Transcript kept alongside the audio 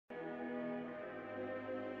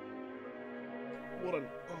What an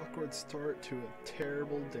awkward start to a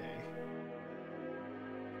terrible day.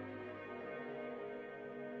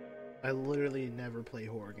 I literally never play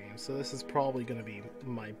horror games, so this is probably gonna be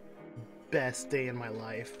my best day in my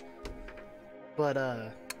life.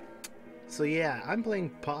 But, so yeah, I'm playing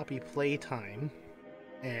Poppy PlayTime,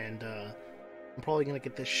 and, I'm probably gonna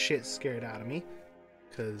get this shit scared out of me,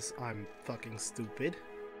 because I'm fucking stupid.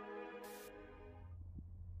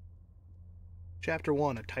 Chapter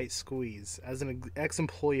 1, A Tight Squeeze. As an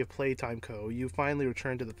ex-employee of Playtime Co., you finally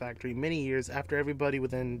returned to the factory many years after everybody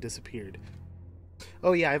within disappeared.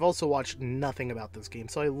 Oh yeah, I've also watched nothing about this game,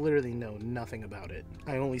 so I literally know nothing about it.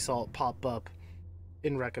 I only saw it pop up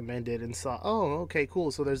in recommended and saw, oh, okay, cool,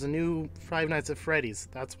 so there's a new Five Nights at Freddy's.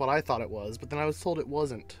 That's what I thought it was, but then I was told it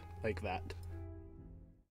wasn't like that.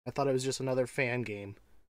 I thought it was just another fan game.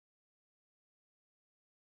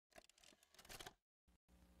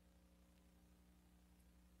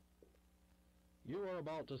 You are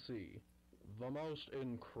about to see the most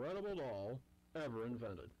incredible doll ever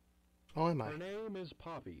invented. Oh, am I? Her name is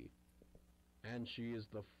Poppy, and she is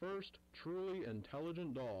the first truly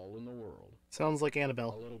intelligent doll in the world. Sounds like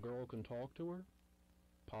Annabelle. A little girl can talk to her.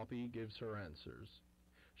 Poppy gives her answers.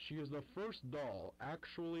 She is the first doll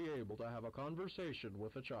actually able to have a conversation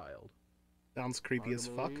with a child. Sounds creepy as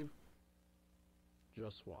fuck.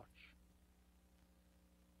 Just watch.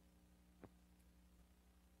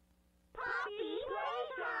 Poppy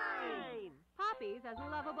Playtime! Poppy's as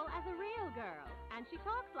lovable as a real girl, and she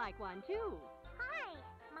talks like one, too. Hi,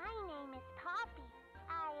 my name is Poppy.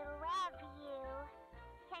 I love you.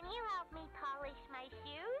 Can you help me polish my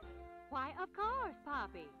shoes? Why, of course,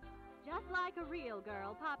 Poppy. Just like a real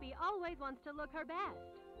girl, Poppy always wants to look her best.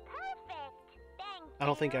 Perfect. Thank you. I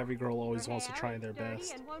don't think every girl always Her wants to hair try is their sturdy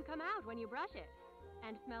best. And won't come out when you brush it,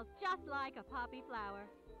 and smells just like a poppy flower.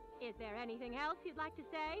 Is there anything else you'd like to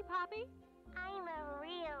say, Poppy? I'm a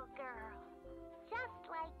real girl. Just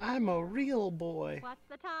like I'm a real boy. What's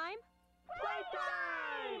the time?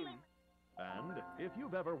 Playtime! And if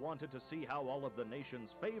you've ever wanted to see how all of the nation's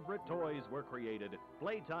favorite toys were created,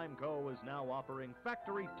 Playtime Co. is now offering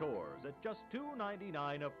factory tours at just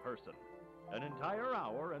 $2.99 a person. An entire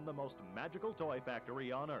hour in the most magical toy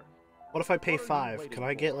factory on Earth. What if I pay What are you $5? waiting Can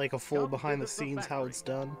I get for? like a full Come behind the visit the scenes how factory. it's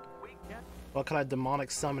done? We can't What kind of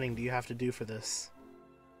demonic summoning do you have to do for this?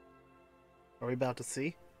 Are we about to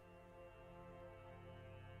see?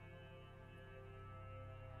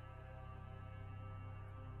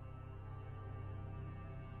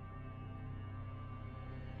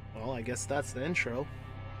 Well, I guess that's the intro.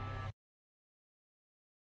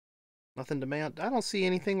 Nothing demand. I don't see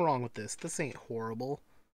anything wrong with this. This ain't horrible.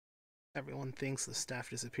 Everyone thinks the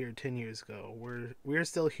staff disappeared 10 years ago. We're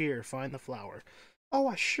still here. Find the flower. Oh,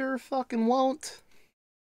 I sure fucking won't.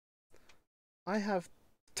 I have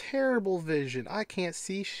terrible vision. I can't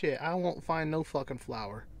see shit. I won't find no fucking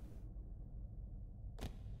flower.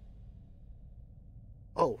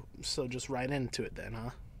 Oh, so just right into it then,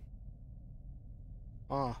 huh?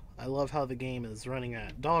 Ah, I love how the game is running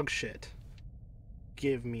at dog shit.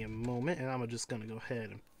 Give me a moment, and I'm just gonna go ahead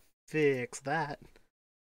and fix that.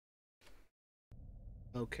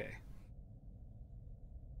 Okay.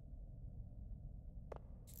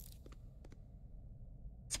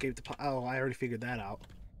 Escape the oh, I already figured that out.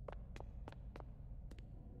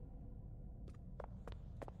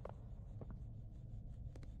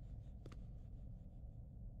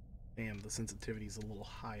 Damn, the sensitivity's a little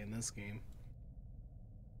high in this game.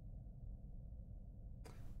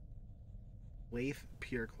 Lathe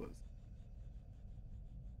pure close.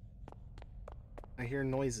 I hear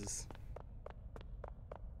noises.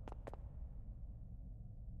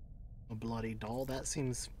 A bloody doll? That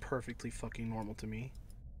seems perfectly fucking normal to me.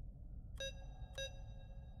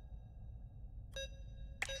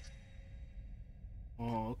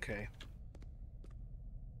 Oh, okay.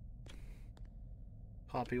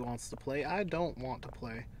 Poppy wants to play. I don't want to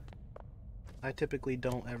play. I typically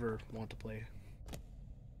don't ever want to play.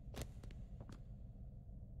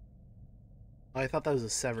 I thought that was a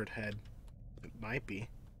severed head. It might be.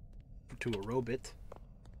 To a robot.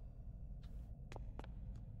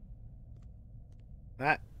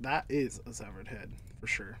 That is a severed head, for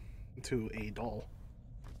sure. To a doll.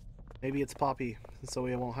 Maybe it's Poppy, so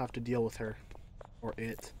we won't have to deal with her. Or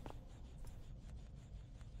it.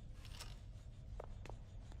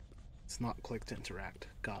 It's not click to interact.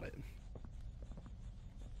 Got it.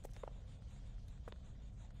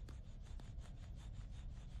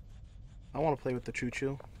 I want to play with the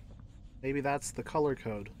choo-choo. Maybe that's the color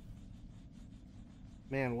code.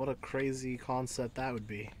 Man, what a crazy concept that would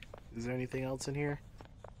be. Is there anything else in here?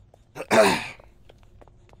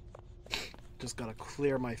 Just gotta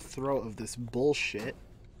clear my throat of this bullshit.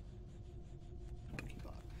 Boogie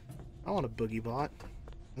bot. I want a boogie bot.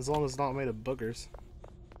 As long as it's not made of boogers.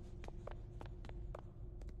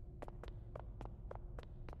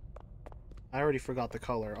 I already forgot the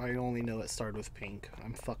color. I only know it started with pink.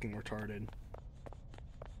 I'm fucking retarded.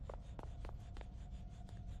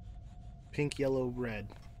 Pink, yellow, red.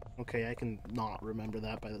 Okay, I can not remember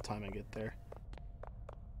that by the time I get there.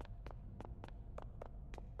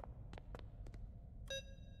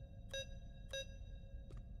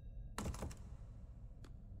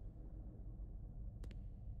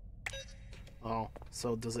 Oh,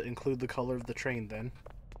 so does it include the color of the train then?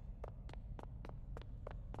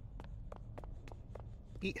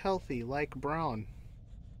 Eat healthy, like brown.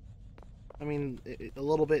 I mean, a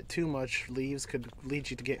little bit too much leaves could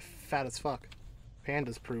lead you to get fat as fuck.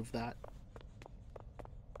 Pandas prove that.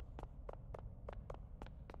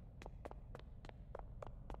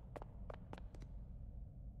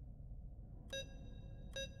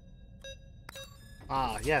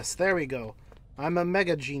 Ah, yes, there we go. I'm a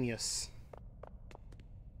mega genius.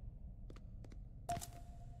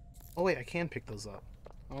 Oh wait, I can pick those up.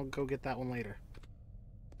 I'll go get that one later.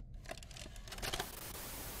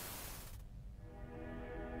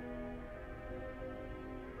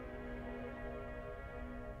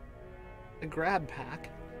 A GrabPack?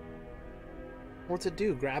 What's it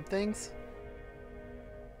do? Grab things?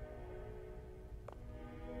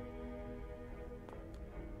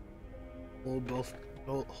 Hold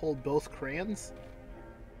both crayons?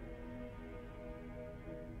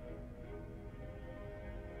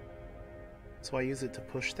 So I use it to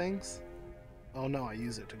push things? Oh no, I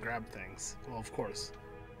use it to grab things. Well, of course.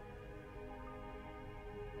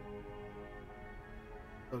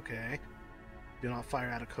 Okay. Do not fire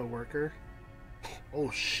at a coworker. Oh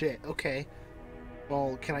shit, okay.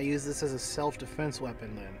 Well, can I use this as a self-defense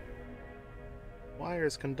weapon then? Wire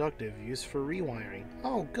is conductive, used for rewiring.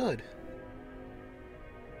 Oh, good.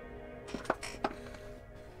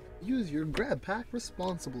 Use your GrabPack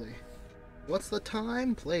responsibly. What's the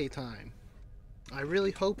time? Playtime. I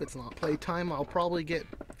really hope it's not playtime. I'll probably get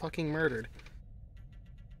fucking murdered.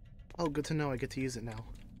 Oh, good to know I get to use it now.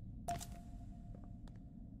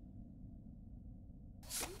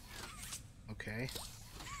 Okay.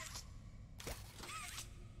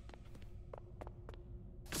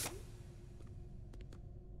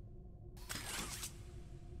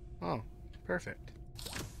 Oh, perfect.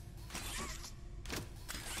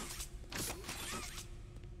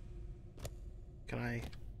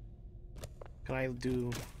 Can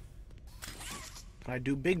I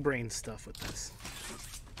do big brain stuff with this?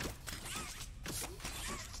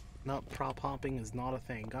 No, prop hopping is not a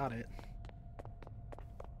thing. Got it.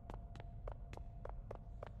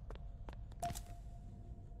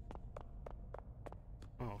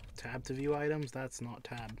 Oh, tab to view items? That's not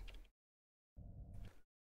tab.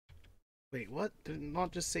 Wait, what? Did it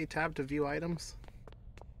not just say tab to view items?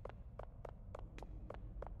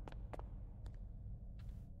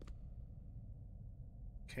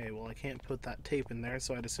 Okay, well I can't put that tape in there,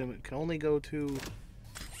 so I'd assume it can only go to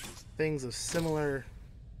things of similar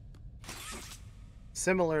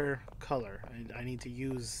color. I need to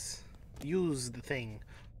use the thing.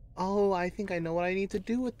 Oh, I think I know what I need to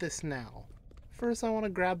do with this now. First I want to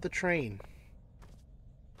grab the train.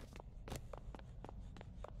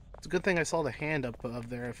 It's a good thing I saw the hand up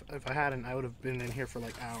there. If I hadn't, I would have been in here for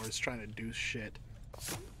like hours trying to do shit.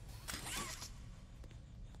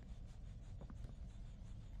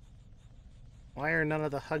 Why are none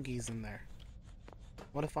of the huggies in there?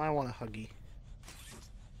 What if I want a huggy?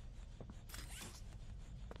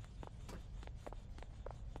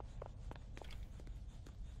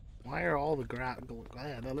 Why are all the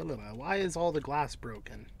why is all the glass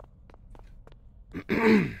broken?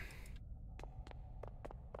 I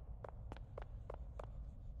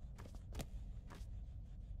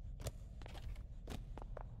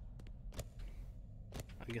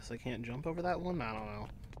guess I can't jump over that one? I don't know.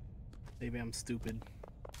 Maybe I'm stupid.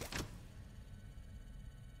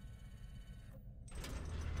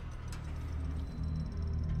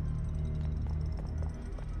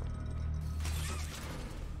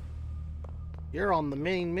 You're on the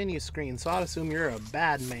main menu screen, so I'd assume you're a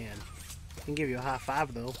bad man. I can give you a high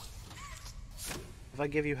five, though. If I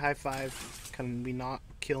give you a high five, can we not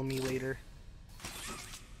kill me later?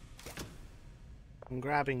 I'm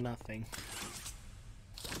grabbing nothing.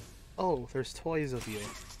 Oh, there's toys of you.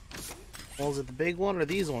 Well, is it the big one or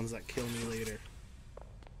these ones that kill me later?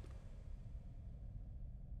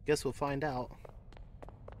 Guess we'll find out.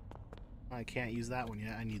 I can't use that one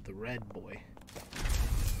yet. I need the red boy.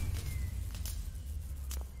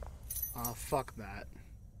 Ah, fuck that.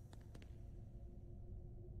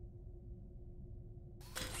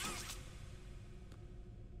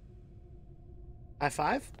 High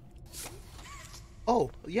five?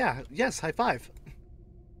 Oh, yeah, yes, high five.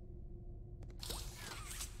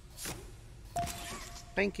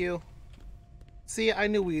 Thank you. See, I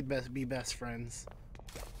knew we'd be best friends.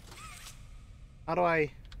 How do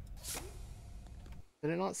I...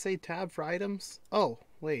 Did it not say tab for items? Oh,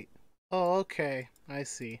 wait. Oh, okay. I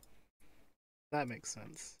see. That makes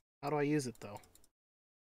sense. How do I use it, though?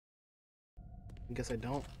 I guess I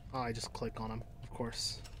don't. Oh, I just click on them, of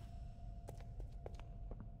course.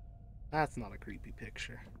 That's not a creepy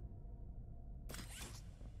picture.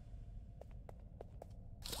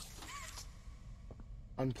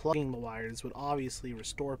 Unplugging the wires would obviously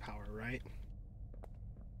restore power, right?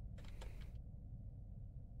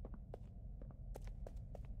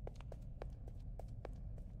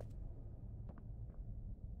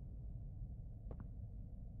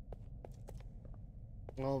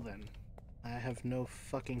 Well then, I have no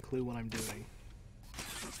fucking clue what I'm doing.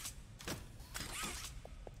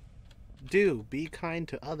 Do be kind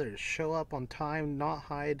to others. Show up on time, not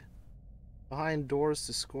hide behind doors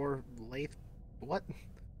to score late. What?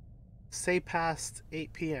 Say past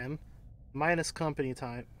 8 p.m. Minus company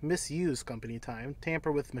time. Misuse company time.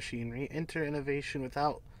 Tamper with machinery. Enter innovation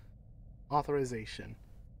without authorization.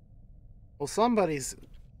 Well, somebody's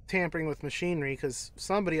tampering with machinery because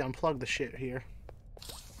somebody unplugged the shit here.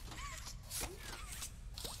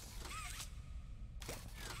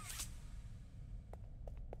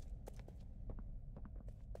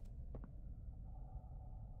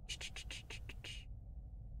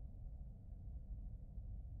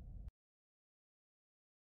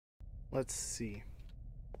 Let's see.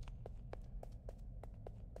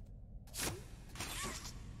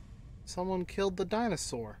 Someone killed the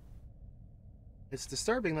dinosaur. It's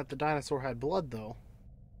disturbing that the dinosaur had blood, though.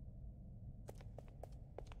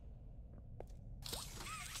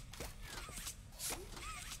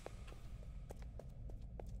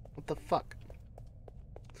 What the fuck?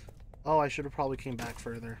 Oh, I should have probably came back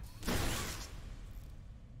further.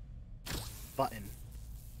 Button.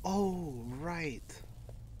 Oh, right.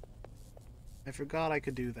 I forgot I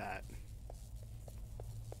could do that.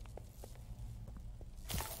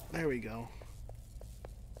 There we go.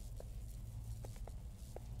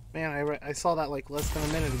 Man, I saw that like less than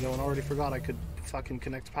a minute ago and already forgot I could fucking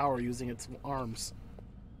connect power using its arms.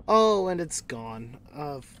 Oh, and it's gone.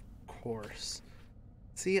 Of course.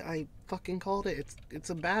 See, I fucking called it.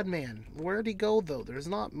 It's a bad man. Where'd he go, though? There's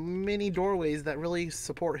not many doorways that really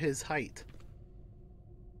support his height.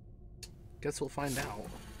 Guess we'll find out.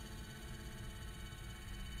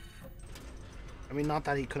 I mean, not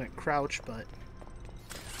that he couldn't crouch, but...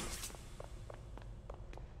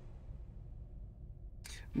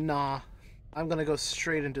 Nah. I'm gonna go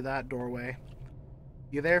straight into that doorway.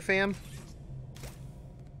 You there, fam?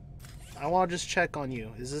 I want to just check on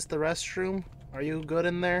you. Is this the restroom? Are you good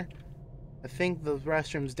in there? I think the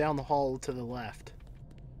restroom's down the hall to the left.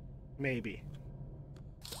 Maybe.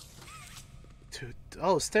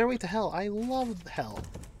 Oh, Stairway to Hell. I love Hell.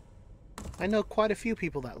 I know quite a few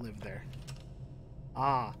people that live there.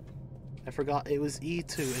 Ah. I forgot it was E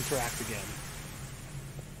to interact again.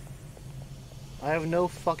 I have no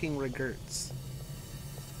fucking regrets.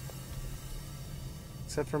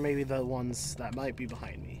 Except for maybe the ones that might be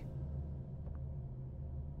behind me.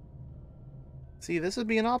 See, this would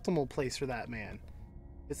be an optimal place for that man.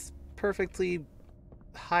 It's perfectly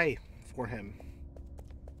high for him.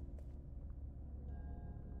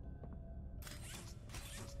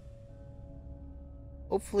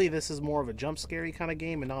 Hopefully this is more of a jump scary kind of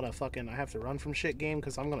game and not a fucking I have to run from shit game,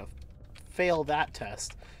 because I'm gonna fail that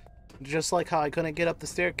test. Just like how I couldn't get up the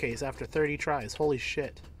staircase after 30 tries. Holy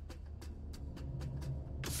shit.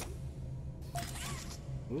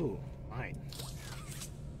 Ooh, mine.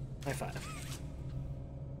 High five.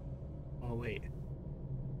 Oh, wait.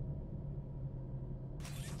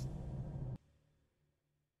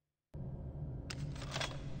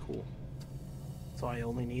 Cool. So I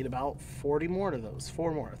only need about 40 more of those.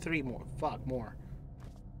 4 more. 3 more. Fuck, more.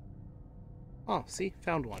 Oh, see?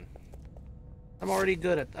 Found one.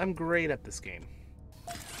 I'm great at this game.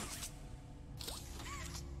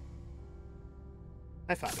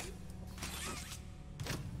 High five.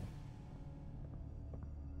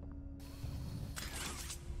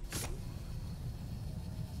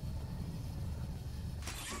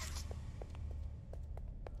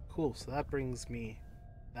 Cool, so that brings me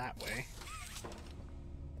that way.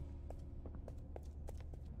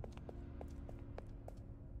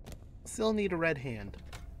 Still need a red hand.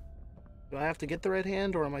 Do I have to get the red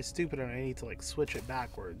hand, or am I stupid and I need to, like, switch it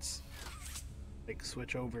backwards? Like,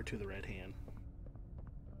 switch over to the red hand.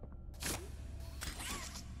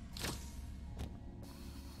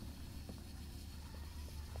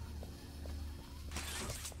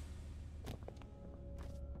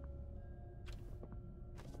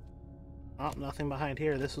 Oh, nothing behind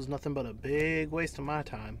here. This was nothing but a big waste of my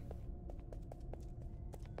time.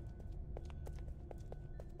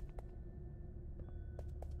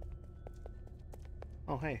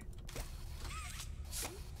 Oh, hey.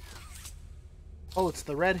 Oh, it's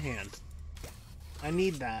the red hand. I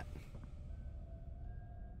need that.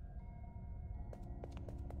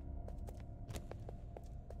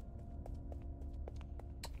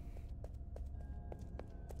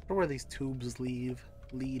 Or where these tubes lead.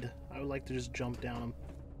 I would like to just jump down them.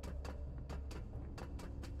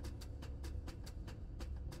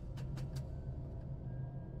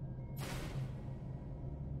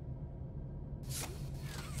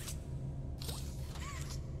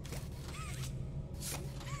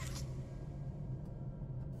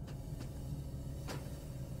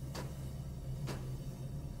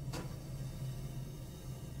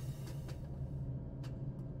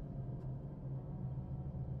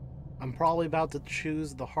 I'm probably about to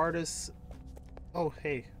choose the hardest... Oh,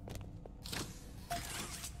 hey.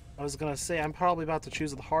 I was gonna say, I'm probably about to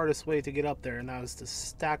choose the hardest way to get up there, and that is to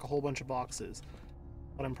stack a whole bunch of boxes.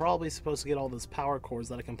 But I'm probably supposed to get all those power cores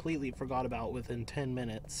that I completely forgot about within 10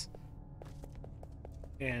 minutes.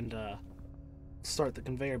 And, start the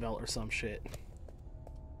conveyor belt or some shit.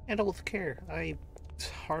 Handle with care. I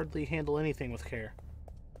hardly handle anything with care.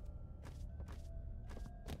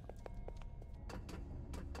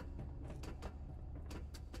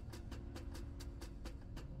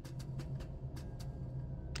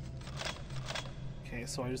 Okay,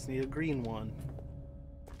 so I just need a green one.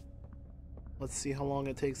 Let's see how long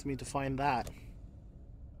it takes me to find that.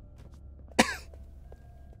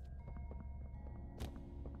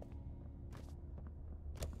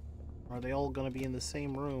 Are they all gonna be in the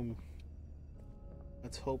same room?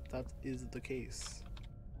 Let's hope that is the case.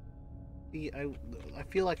 See, I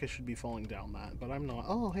feel like I should be falling down that, but I'm not.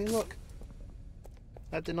 Oh, hey, look!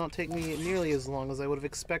 That did not take me nearly as long as I would have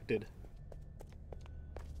expected.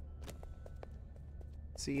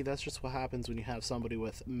 See, that's just what happens when you have somebody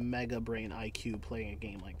with mega brain IQ playing a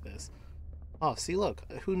game like this. Oh, see, look.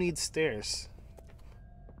 Who needs stairs?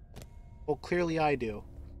 Well, clearly I do.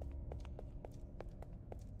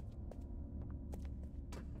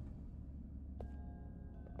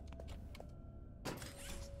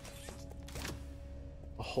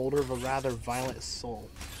 A holder of a rather violent soul.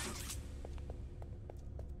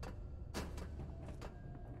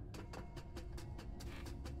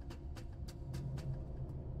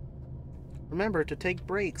 Remember to take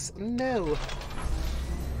breaks. No!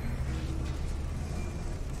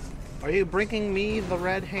 Are you bringing me the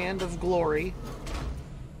red hand of glory?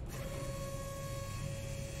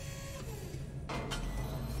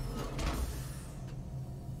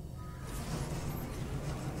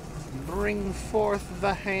 Bring forth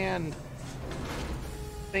the hand.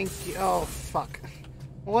 Thank you. Oh, fuck.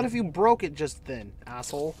 What if you broke it just then,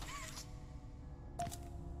 asshole?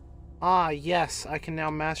 Ah, yes, I can now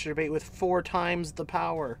masturbate with 4 times the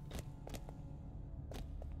power.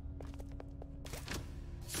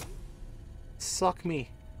 Suck me.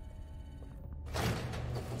 It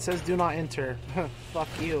says do not enter. Fuck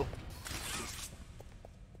you.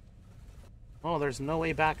 Oh, there's no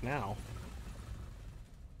way back now.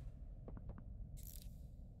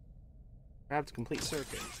 Grab to complete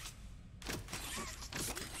circuit.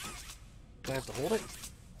 Do I have to hold it?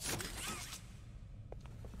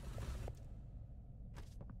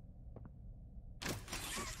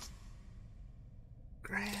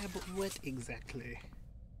 Grab what exactly?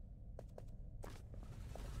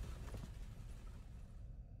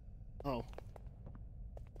 Oh.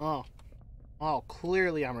 Oh. Oh,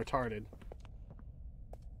 clearly I'm retarded.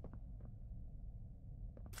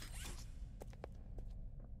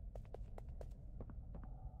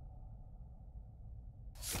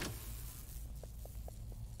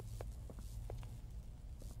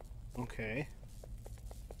 Okay.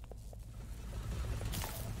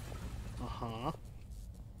 Uh-huh.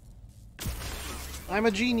 I'm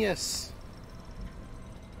a genius!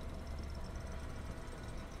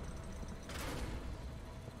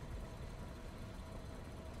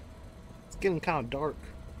 It's getting kind of dark.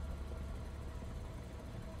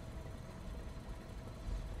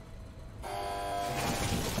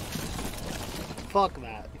 Fuck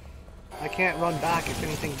that. I can't run back if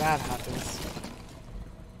anything bad happens.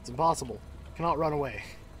 It's impossible. I cannot run away.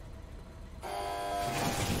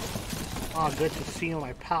 Ah, good to see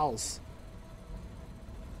my pals.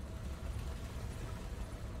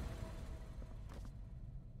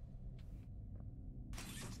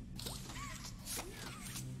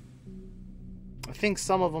 I think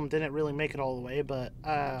some of them didn't really make it all the way, but,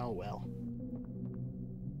 well.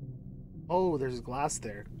 Oh, there's glass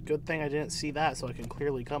there. Good thing I didn't see that, so I can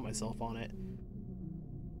clearly cut myself on it.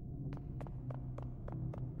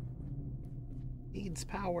 Needs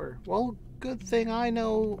power. Well, good thing I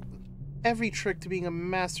know every trick to being a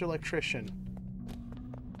master electrician.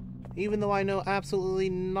 Even though I know absolutely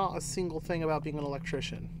not a single thing about being an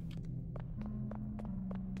electrician.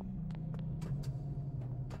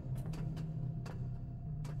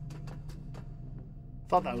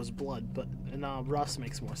 Thought that was blood, but nah, rust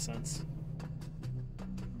makes more sense.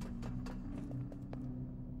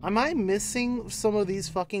 Am I missing some of these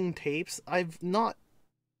fucking tapes? I thought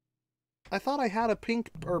I had a pink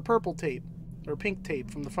or purple tape, or pink tape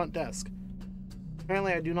from the front desk.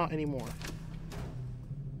 Apparently I do not anymore.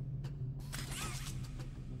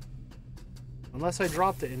 Unless I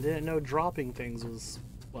dropped it and didn't know dropping things was,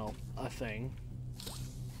 well, a thing.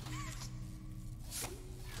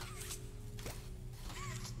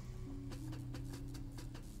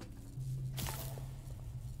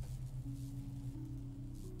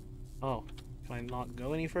 Oh, can I not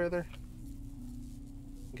go any further?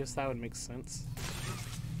 I guess that would make sense.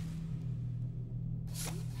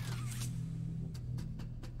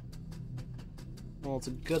 Well, it's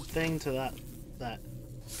a good thing to that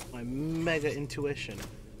my mega intuition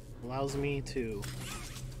allows me to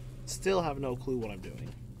still have no clue what I'm doing.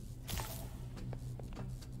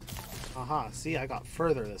 Aha, see, I got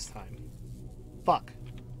further this time. Fuck.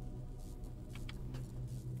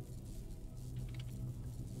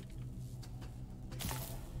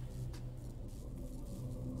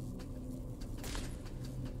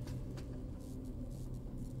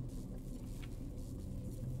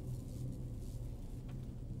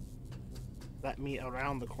 Let me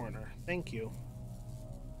around the corner. Thank you.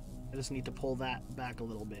 I just need to pull that back a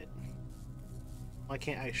little bit. Why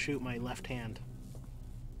can't I shoot my left hand?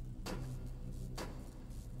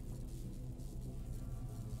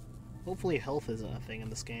 Hopefully health isn't a thing in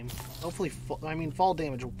this game. Hopefully, fall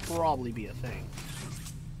damage will probably be a thing.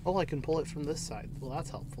 Oh, I can pull it from this side. Well,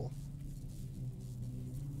 that's helpful.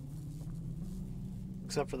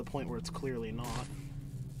 Except for the point where it's clearly not.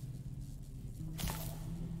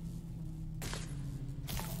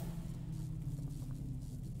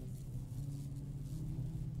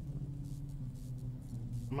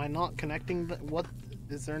 Am I not connecting the, what?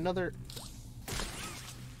 Is there another?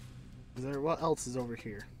 Is there, what else is over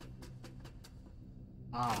here?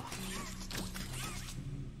 Ah.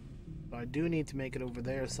 So I do need to make it over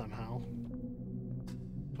there somehow.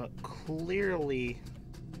 But clearly,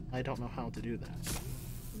 I don't know how to do that.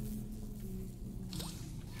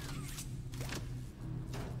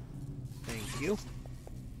 Thank you.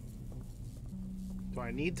 Do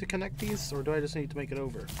I need to connect these, or do I just need to make it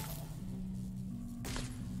over?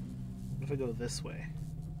 What if I go this way?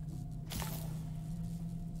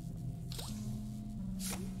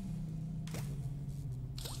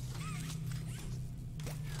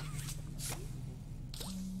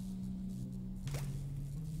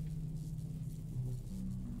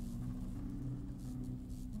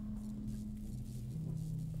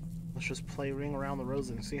 Let's just play Ring Around the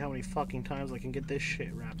Roses and see how many fucking times I can get this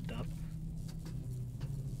shit wrapped up.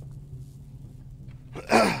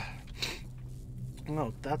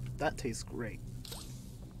 No, that tastes great.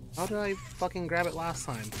 How did I fucking grab it last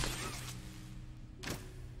time?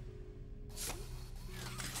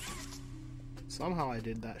 Somehow I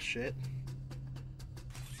did that shit.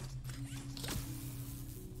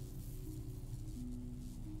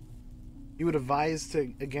 You would advise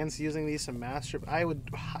against using these to master? I would,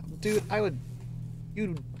 dude. I would.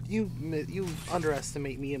 You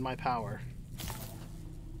underestimate me and my power.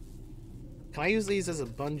 Can I use these as a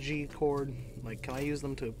bungee cord? Like, can I use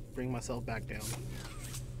them to bring myself back down?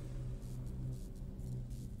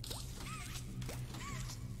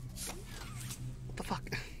 What the fuck?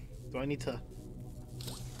 Do I need to?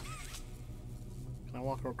 Can I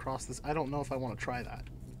walk across this? I don't know if I want to try that.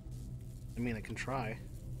 I mean, I can try.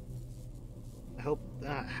 I hope...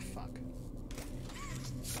 Ah, fuck.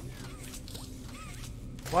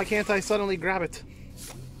 Why can't I suddenly grab it?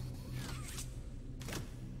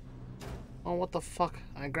 Oh, what the fuck?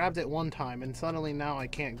 I grabbed it one time, and suddenly now I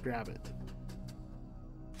can't grab it.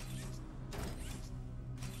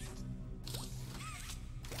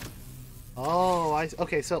 Oh,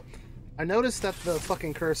 okay, so... I noticed that the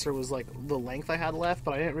fucking cursor was, like, the length I had left,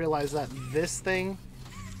 but I didn't realize that this thing...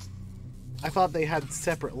 I thought they had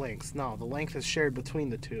separate lengths. No, the length is shared between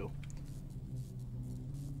the two.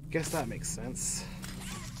 Guess that makes sense.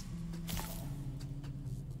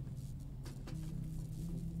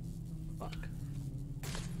 Fuck.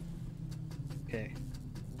 Okay.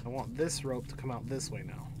 I want this rope to come out this way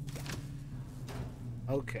now.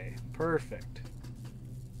 Okay, perfect.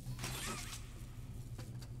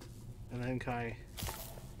 And then Kai.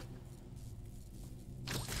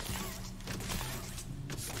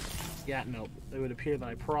 Yeah, no. It would appear that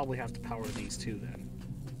I probably have to power these two then.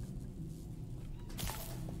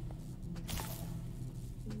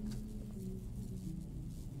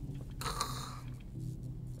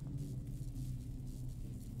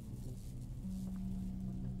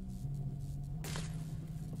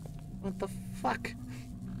 What the fuck?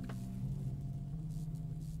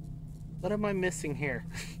 What am I missing here?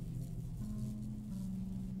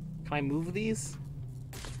 Can I move these?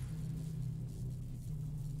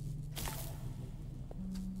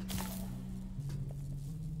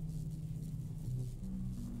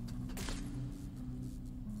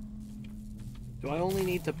 Do I only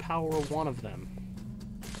need to power one of them?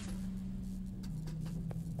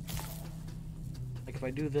 Like if I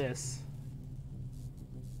do this...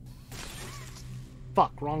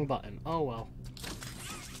 Fuck, wrong button. Oh well.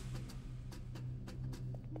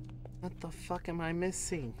 What the fuck am I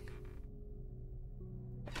missing?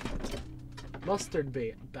 Mustard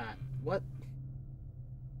bat. What?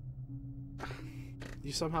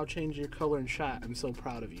 You somehow changed your color in chat. I'm so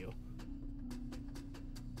proud of you.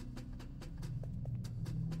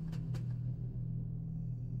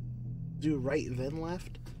 Do right then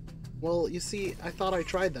left? Well, you see, I thought I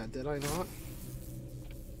tried that, did I not?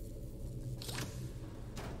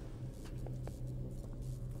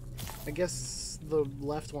 I guess the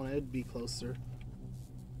left one would be closer.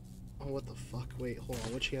 Oh, what the fuck? Wait, hold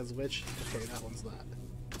on. Which hand's which? Okay, that one's that.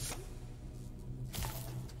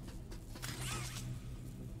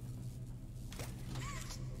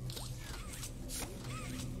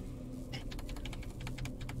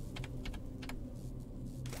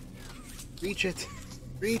 Reach it!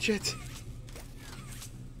 Reach it!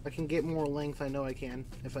 I can get more length, I know I can,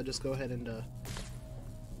 if I just go ahead and,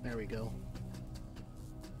 there we go.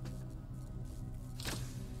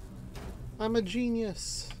 I'm a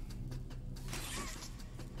genius!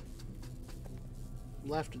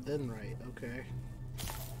 Left, then right, okay.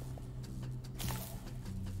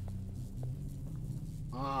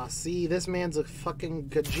 Ah, see, this man's a fucking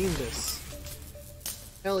gajindus.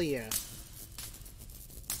 Hell yeah.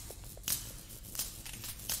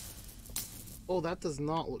 Oh, that does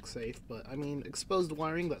not look safe, but I mean, exposed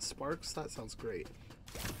wiring that sparks, that sounds great.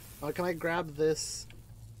 Can I grab this?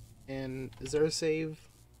 And is there a save?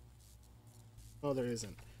 Oh, there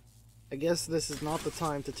isn't. I guess this is not the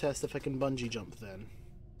time to test if I can bungee jump then.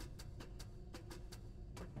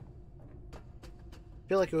 I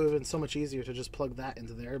feel like it would have been so much easier to just plug that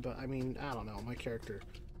into there, but I mean, I don't know, my character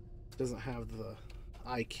doesn't have the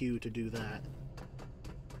IQ to do that.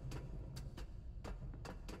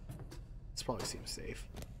 This probably seems safe.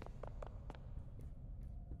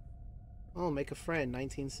 Oh, make a friend,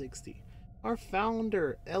 1960. Our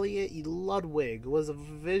founder, Elliot Ludwig, was a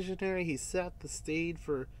visionary. He set the stage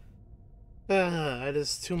for... it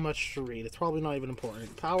is too much to read. It's probably not even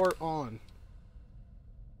important. Power on.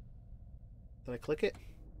 Did I click it?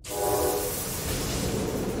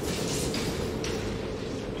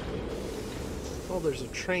 Oh, there's a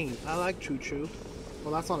train. I like choo-choo.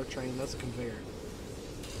 Well, that's not a train. That's a conveyor.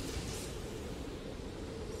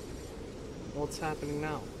 What's happening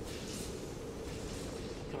now?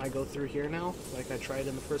 Can I go through here now, like I tried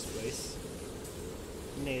in the first place?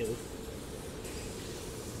 No.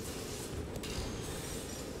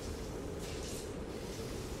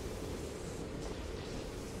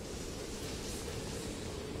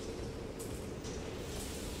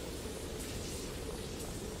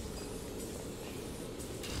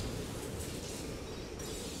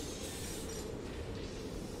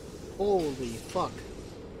 Holy fuck.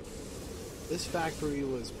 This factory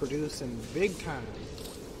was producing big time.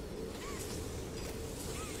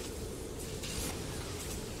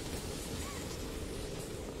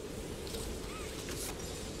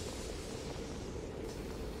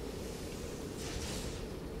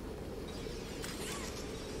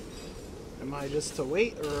 Am I just to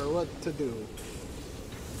wait or what to do?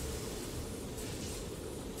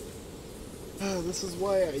 This is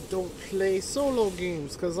why I don't play solo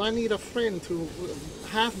games, because I need a friend to...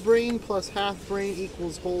 half brain plus half brain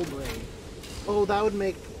equals whole brain. Oh, that would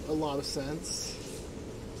make a lot of sense.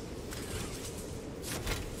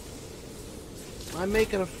 I'm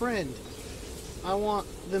making a friend. I want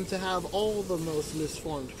them to have all the most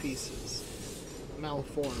misformed pieces.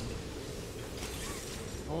 Malformed.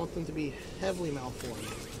 I want them to be heavily malformed.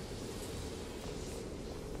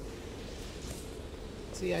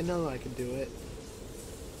 See, I know I can do it.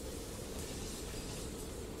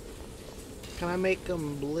 Can I make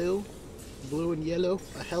them blue? Blue and yellow?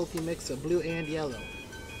 A healthy mix of blue and yellow.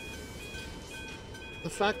 The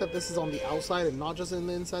fact that this is on the outside and not just in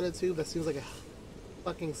the inside of the tube, that seems like a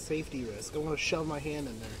fucking safety risk. I want to shove my hand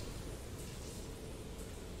in there.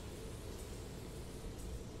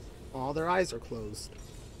 Aw, their eyes are closed.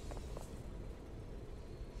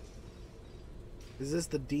 Is this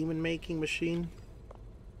the demon making machine?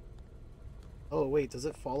 Oh wait, does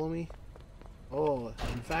it follow me? Oh,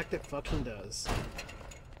 in fact it fucking does.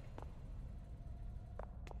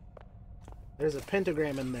 There's a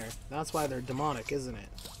pentagram in there. That's why they're demonic, isn't it?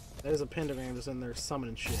 There's a pentagram just in there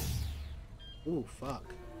summoning shit. Ooh,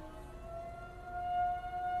 fuck.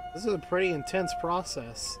 This is a pretty intense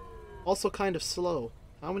process. Also kind of slow.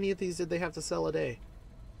 How many of these did they have to sell a day?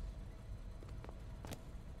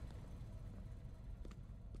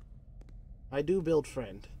 I do build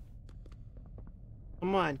friend.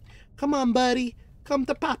 Come on. Come on, buddy. Come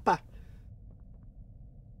to Papa.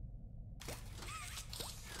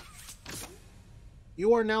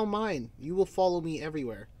 You are now mine. You will follow me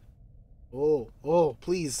everywhere. Oh,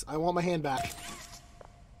 please. I want my hand back.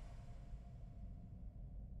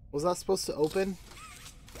 Was that supposed to open?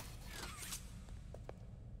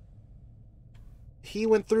 He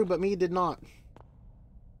went through, but me did not.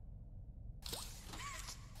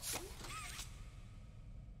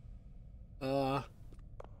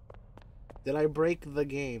 Did I break the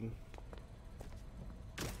game?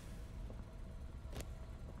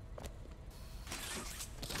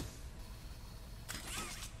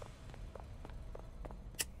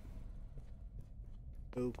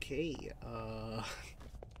 Okay,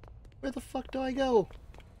 where the fuck do I go?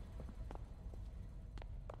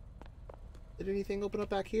 Did anything open up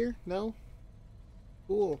back here? No?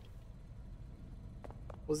 Cool.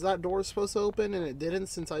 Was that door supposed to open and it didn't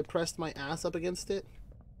since I pressed my ass up against it?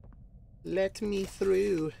 Let me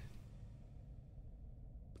through.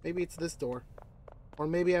 Maybe it's this door. Or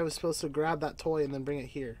maybe I was supposed to grab that toy and then bring it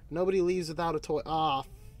here. Nobody leaves without a toy. Ah,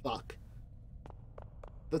 fuck.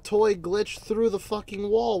 The toy glitched through the fucking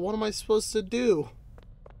wall. What am I supposed to do?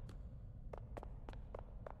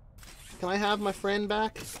 Can I have my friend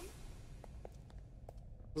back?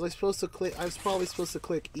 Was I supposed to click? I was probably supposed to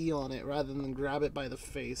click E on it rather than grab it by the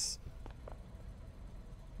face.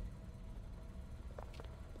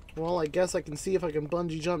 Well, I guess I can see if I can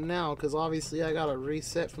bungee jump now, because obviously I gotta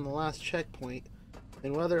reset from the last checkpoint.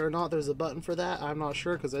 And whether or not there's a button for that, I'm not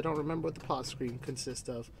sure, because I don't remember what the pause screen consists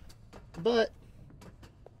of. But,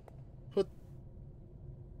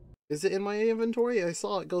 is it in my inventory? I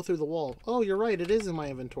saw it go through the wall. Oh, you're right, it is in my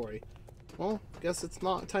inventory. Well, guess it's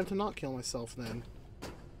not time to not kill myself then.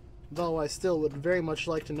 Though I still would very much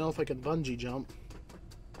like to know if I could bungee jump.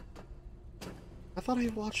 I thought I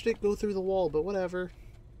watched it go through the wall, but whatever.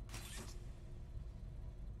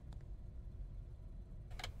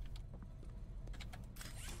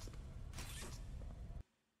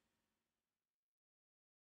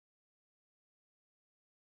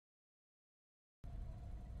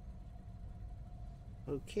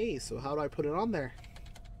 Okay, so how do I put it on there?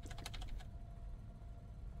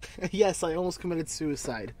 Yes, I almost committed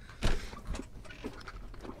suicide.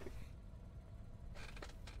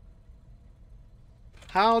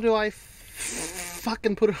 How do I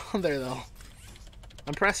fucking put it on there, though?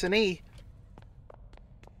 I'm pressing E.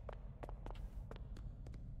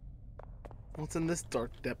 What's in this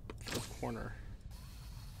dark depth of corner?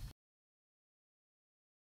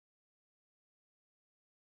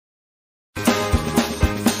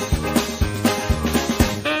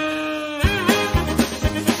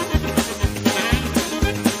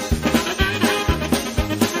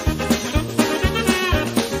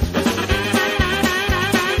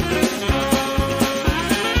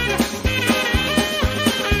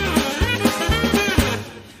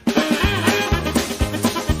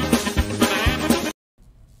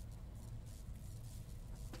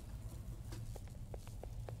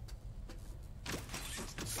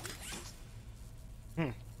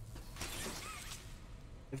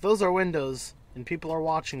 If those are windows and people are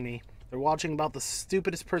watching me, they're watching about the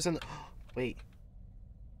stupidest person. Wait.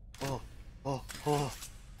 Oh.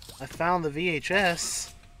 I found the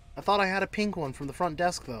VHS. I thought I had a pink one from the front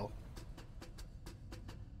desk, though.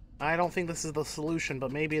 I don't think this is the solution,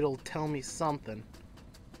 but maybe it'll tell me something.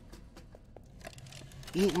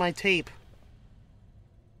 Eat my tape.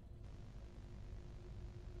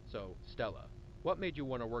 So, Stella, what made you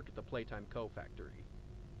want to work at the PlayTime Co. factory?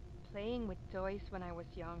 Playing with toys when I was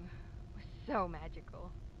young was so magical.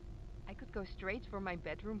 I could go straight from my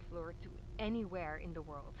bedroom floor to anywhere in the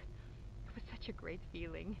world. It was such a great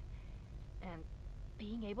feeling. And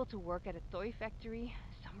being able to work at a toy factory,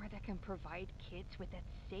 somewhere that can provide kids with that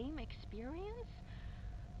same experience,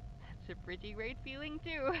 that's a pretty great feeling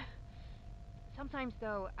too. Sometimes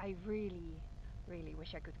though, I really Really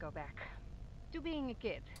wish I could go back. To being a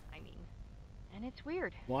kid, I mean. And it's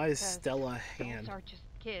weird. Why is 'cause Stella a adults hand? are just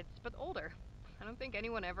kids, but older. I don't think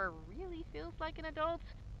anyone ever really feels like an adult.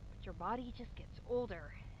 But your body just gets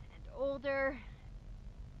older and older,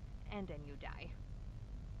 and then you die.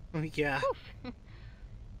 Yeah. Poof!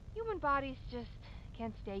 Human bodies just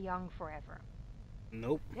can't stay young forever.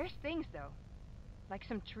 Nope. There's things, though. Like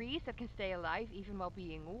some trees that can stay alive even while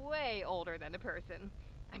being way older than a person.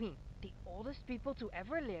 I mean, the oldest people to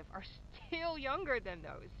ever live are still younger than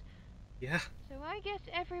those. Yeah. So I guess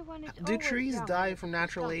everyone is Do always trees young die when from it's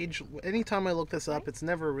natural young. age? Anytime I look this up, Right? it's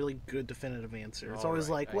never a really good definitive answer. It's All always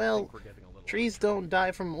right, like, I well, think we're getting a little trees off don't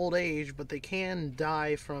die from old age, but they can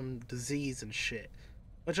die from disease and shit.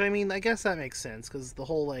 Which, I mean, I guess that makes sense, because the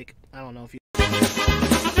whole, like, I don't know if you...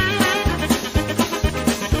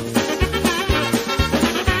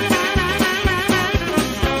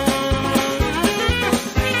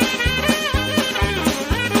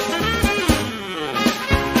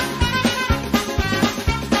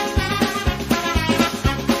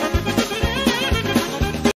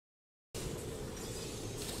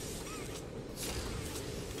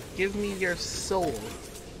 Give me your soul.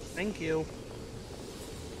 Thank you.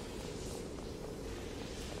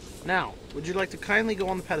 Now, would you like to kindly go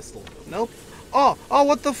on the pedestal? Nope. Oh,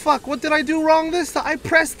 what the fuck? What did I do wrong this time? I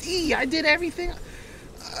pressed E. I did everything.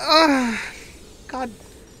 God.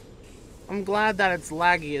 I'm glad that it's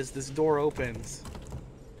laggy as this door opens.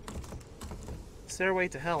 Stairway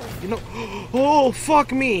to hell. You know... Oh,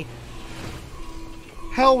 fuck me.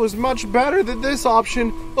 Hell was much better than this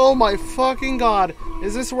option. Oh my fucking god.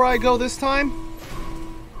 Is this where I go this time?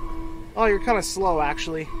 Oh, you're kind of slow,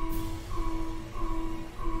 actually.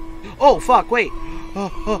 Oh, fuck, wait.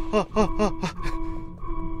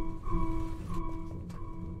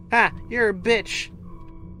 Ha, you're a bitch.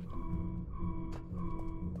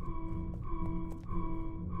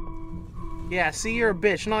 Yeah, see, you're a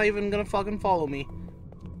bitch. Not even gonna fucking follow me.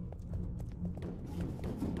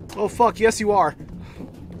 Oh, fuck, yes you are.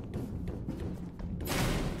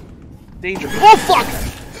 Danger. Oh, fuck!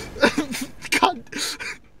 God.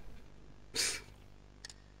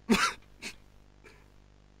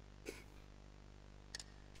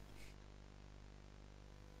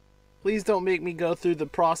 Please don't make me go through the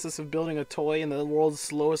process of building a toy in the world's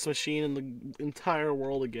slowest machine in the entire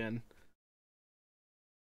world again.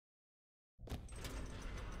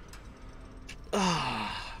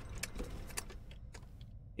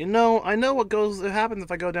 You know, I know what happens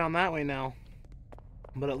if I go down that way now.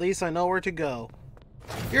 But at least I know where to go.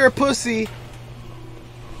 You're a pussy!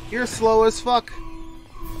 You're slow as fuck.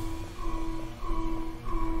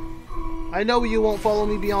 I know you won't follow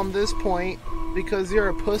me beyond this point, because you're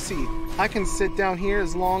a pussy. I can sit down here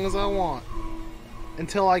as long as I want.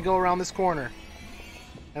 Until I go around this corner.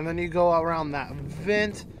 And then you go around that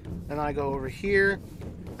vent, and I go over here,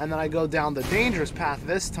 and then I go down the dangerous path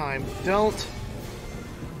this time. Don't...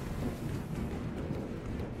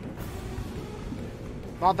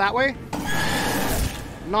 Not that way?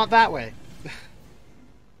 Not that way.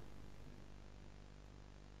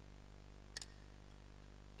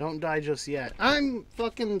 Don't die just yet. I'm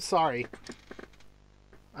fucking sorry.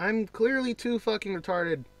 I'm clearly too fucking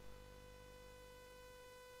retarded.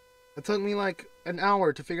 It took me like an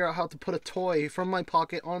hour to figure out how to put a toy from my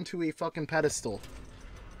pocket onto a fucking pedestal.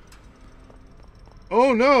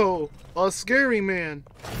 Oh no! A scary man!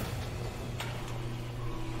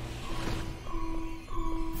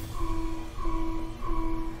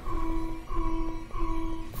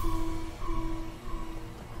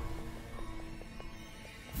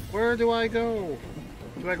 Where do I go?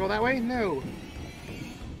 Do I go that way? No.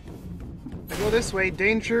 I go this way.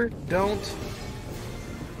 Danger. Don't.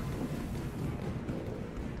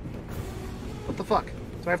 What the fuck?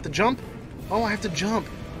 Do I have to jump? Oh, I have to jump.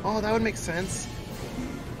 Oh, that would make sense.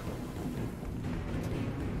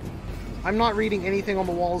 I'm not reading anything on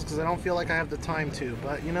the walls because I don't feel like I have the time to,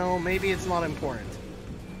 but you know, maybe it's not important.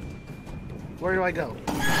 Where do I go?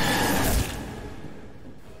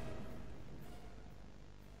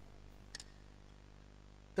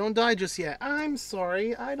 Don't die just yet. I'm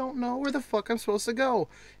sorry. I don't know where the fuck I'm supposed to go.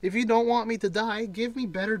 If you don't want me to die, give me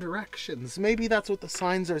better directions. Maybe that's what the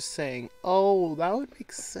signs are saying. Oh, that would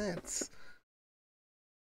make sense.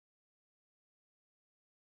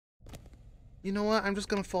 You know what? I'm just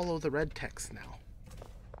gonna follow the red text now.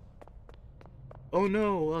 Oh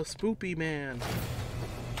no, a spoopy man.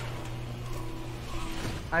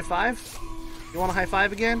 High five? You want a high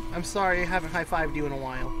five again? I'm sorry, I haven't high fived you in a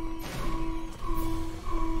while.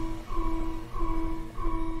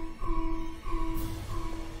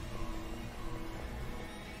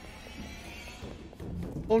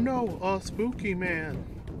 Oh no, spooky man.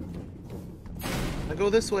 I go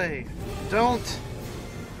this way. Don't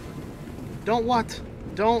what?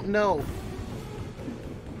 Don't know.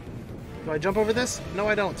 Do I jump over this? No,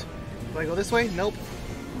 I don't. Do I go this way? Nope.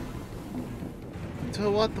 So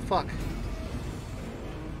what the fuck?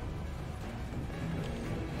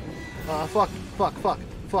 Fuck.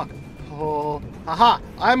 Oh, haha!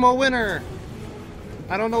 I'm a winner!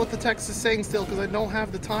 I don't know what the text is saying still because I don't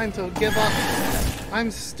have the time to give up. I'm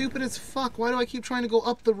stupid as fuck. Why do I keep trying to go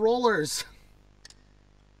up the rollers?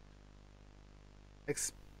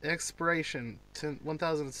 Expiration to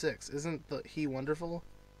 1006. Isn't he wonderful?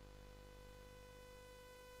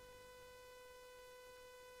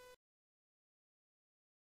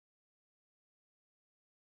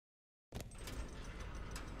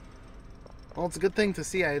 Well, it's a good thing to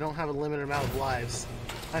see I don't have a limited amount of lives.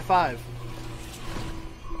 High five.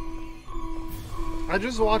 I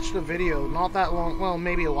just watched a video not that long, well,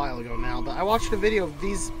 maybe a while ago now, but I watched a video of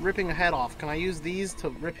these ripping a head off. Can I use these to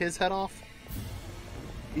rip his head off?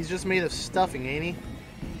 He's just made of stuffing, ain't he?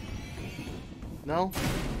 No?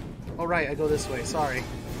 Oh, right, I go this way, sorry.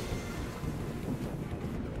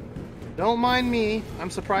 Don't mind me. I'm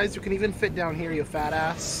surprised you can even fit down here, you fat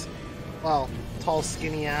ass. Well, tall,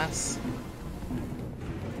 skinny ass.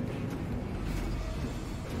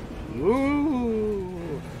 Ooh!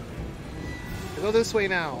 I go this way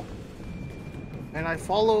now. And I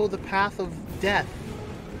follow the path of death.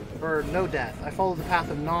 Or no death. I follow the path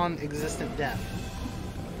of non-existent death.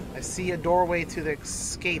 I see a doorway to the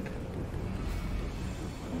escape.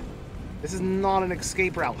 This is not an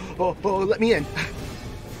escape route. Oh, let me in.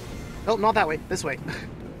 Nope, not that way. This way.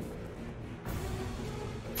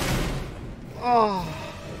 Oh.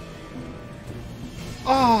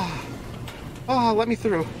 Oh. Oh, let me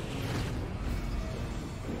through.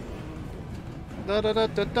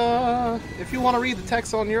 Da-da-da-da-da. If you want to read the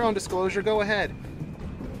text on your own disclosure, go ahead.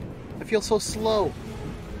 I feel so slow.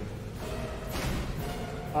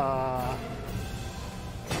 Oh.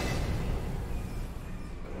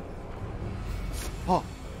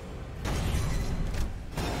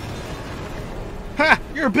 Ha!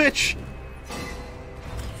 You're a bitch!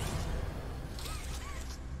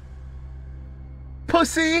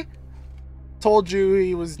 Pussy! Told you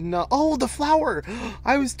he was not. Oh, the flower!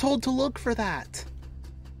 I was told to look for that.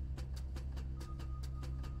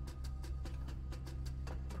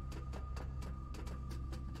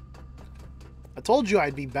 I told you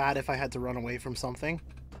I'd be bad if I had to run away from something.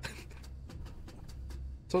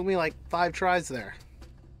 Took me like 5 tries there.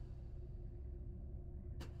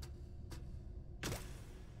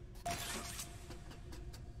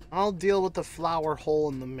 I'll deal with the flower hole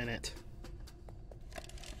in a minute.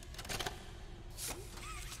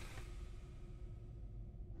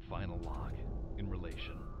 Final log. In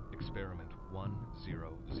relation. Experiment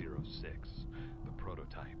 1006. The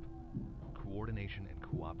prototype. Coordination and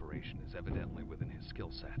cooperation is evidently within his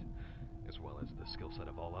skill set, as well as the skill set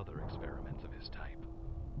of all other experiments of his type.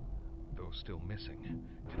 Though still missing,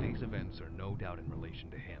 today's events are no doubt in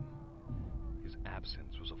relation to him. His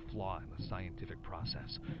absence was a flaw in the scientific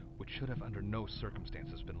process, which should have under no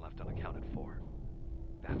circumstances been left unaccounted for.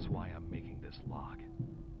 That's why I'm making this log,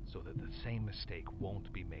 so that the same mistake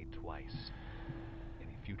won't be made twice.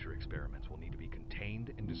 Any future experiments will need to be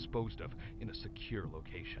contained and disposed of in a secure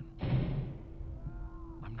location.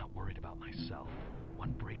 I'm not worried about myself.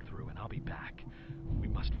 One breakthrough and I'll be back. We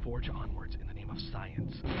must forge onwards in the name of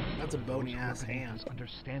science. That's a bony ass hand.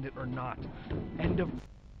 Understand it or not. End of.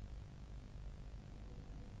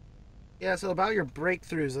 Yeah, so about your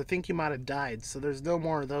breakthroughs, I think you might have died, so there's no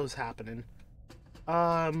more of those happening.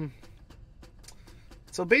 So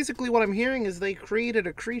basically what I'm hearing is they created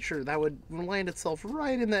a creature that would land itself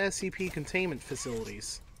right in the SCP containment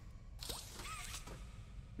facilities.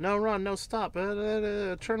 No run, no stop,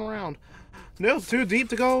 turn around. No, too deep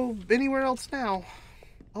to go anywhere else now.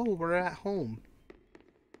 Oh, we're at home.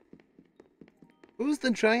 Who's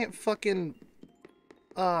the giant fucking...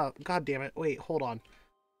 God damn it, wait, hold on.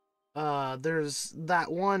 There's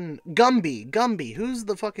that one... Gumby! Who's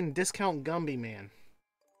the fucking discount Gumby man?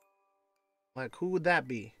 Like, who would that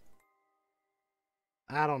be?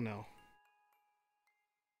 I don't know.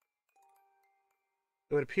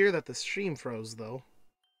 It would appear that the stream froze, though.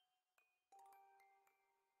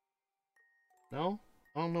 No?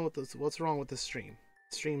 I don't know what's wrong with the stream.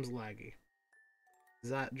 The stream's laggy. Is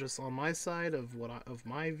that just on my side of of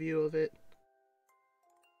my view of it?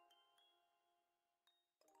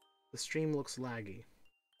 The stream looks laggy.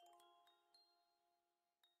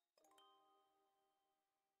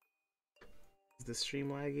 Is the stream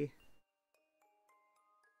laggy?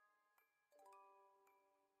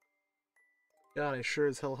 God, I sure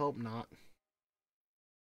as hell hope not.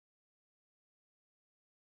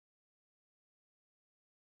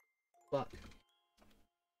 Fuck.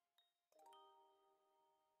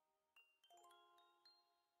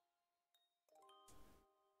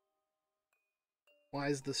 Why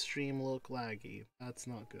does the stream look laggy? That's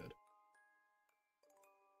not good.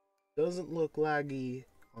 Doesn't look laggy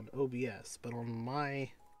on OBS, but on my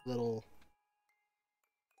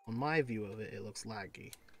view of it, it looks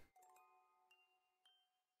laggy.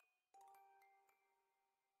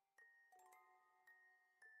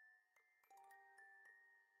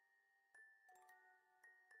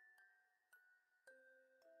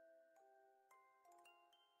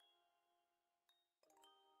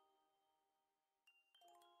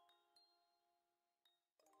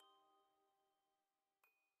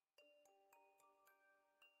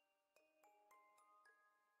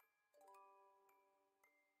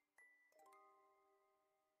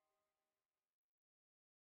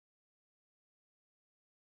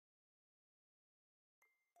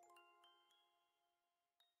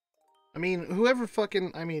 I mean, whoever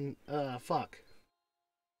fucking, fuck.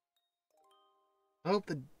 I hope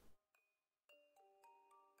the...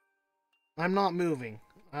 I'm not moving.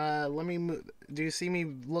 Let me move. Do you see me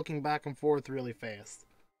looking back and forth really fast?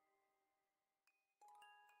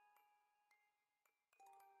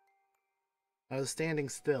 I was standing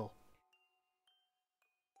still.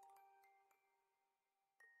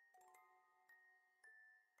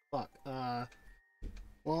 Fuck,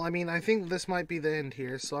 well, I mean, I think this might be the end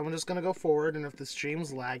here, so I'm just gonna go forward, and if the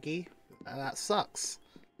stream's laggy, that sucks.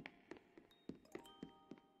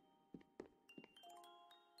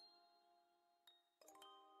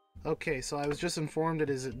 Okay, so I was just informed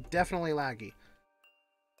it is definitely laggy.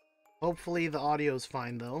 Hopefully the audio's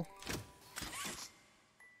fine, though.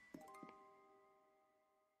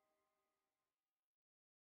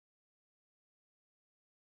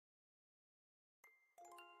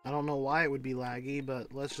 I don't know why it would be laggy,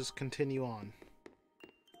 but let's just continue on.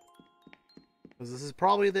 Because this is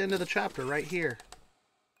probably the end of the chapter right here.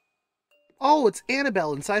 Oh, it's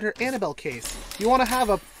Annabelle inside her Annabelle case. You want to have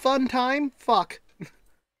a fun time? Fuck.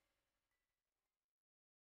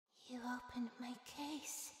 You opened my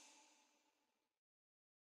case.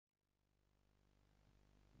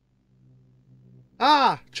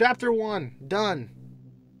 Ah! Chapter 1. Done.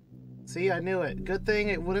 See, I knew it. Good thing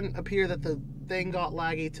it wouldn't appear that the thing got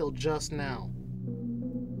laggy till just now.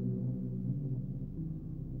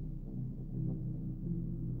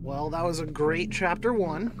 Well, that was a great chapter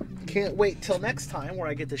 1. Can't wait till next time where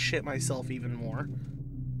I get to shit myself even more.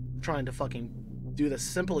 Trying to fucking do the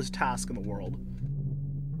simplest task in the world.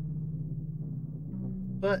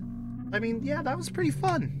 But, I mean, yeah, that was pretty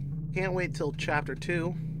fun. Can't wait till chapter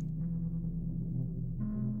 2.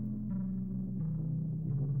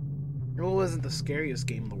 It wasn't the scariest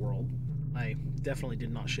game in the world. I definitely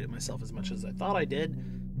did not shit myself as much as I thought I did,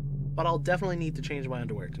 but I'll definitely need to change my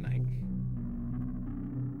underwear tonight.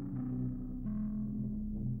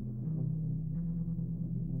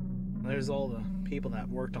 There's all the people that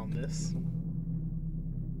worked on this.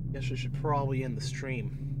 Guess we should probably end the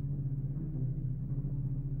stream.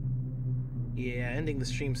 Yeah, ending the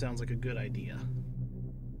stream sounds like a good idea.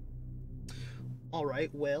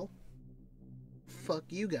 Alright, well, fuck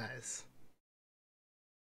you guys.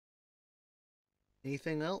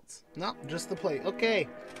 Anything else? No, just the play. Okay.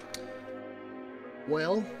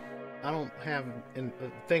 Well, I don't have a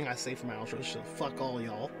thing I say for my outro, so fuck all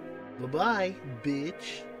y'all. Bye-bye,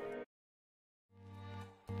 bitch.